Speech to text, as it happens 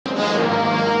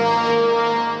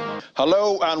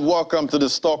Hello and welcome to the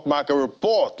Stock Market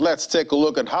Report. Let's take a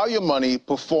look at how your money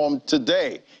performed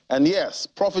today. And yes,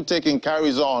 profit taking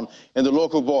carries on in the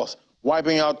local bourse,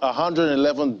 wiping out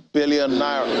 111 billion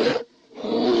naira.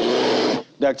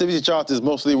 The activity chart is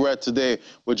mostly red today,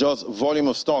 with just volume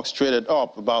of stocks traded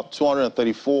up about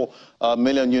 234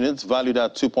 million units, valued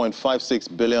at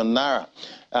 2.56 billion naira.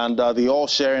 And the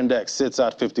all-share index sits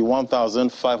at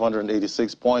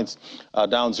 51,586 points,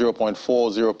 down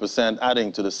 0.40%,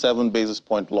 adding to the 7 basis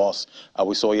point loss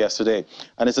we saw yesterday.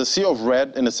 And it's a sea of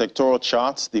red in the sectoral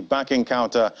charts. The banking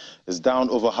counter is down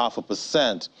over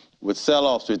 0.5%. With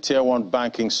sell-offs with Tier 1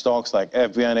 banking stocks like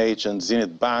FBNH and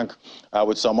Zenith Bank,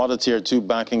 with some other Tier 2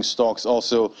 banking stocks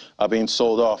also being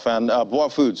sold off. And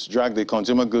Buafoods dragged the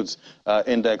consumer goods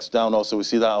index down also. We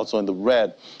see that also in the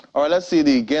red. All right, let's see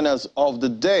the gainers of the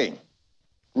day.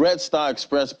 Red Star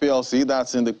Express PLC,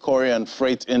 that's in the courier and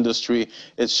freight industry.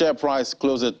 Its share price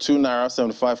closed at 2 naira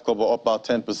 75 kobo, up about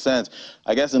 10%.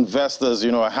 I guess investors,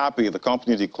 are happy. The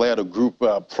company declared a group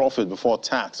profit before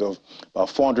tax of about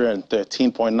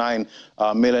 413.9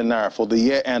 million naira for the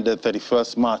year ended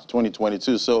 31st March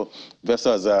 2022. So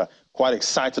investors are quite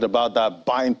excited about that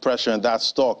buying pressure in that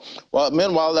stock. Well,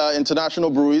 meanwhile, international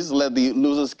breweries led the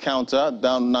losers counter,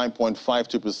 down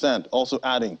 9.52%, also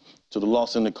adding to the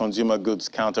loss in the consumer goods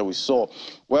counter we saw.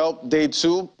 Well, day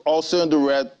two, also in the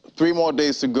red, 3 more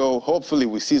days to go. Hopefully,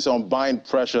 we see some buying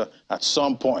pressure at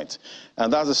some point.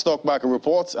 And that's the Stock Market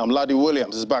Report. I'm Ladi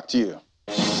Williams. It's back to you.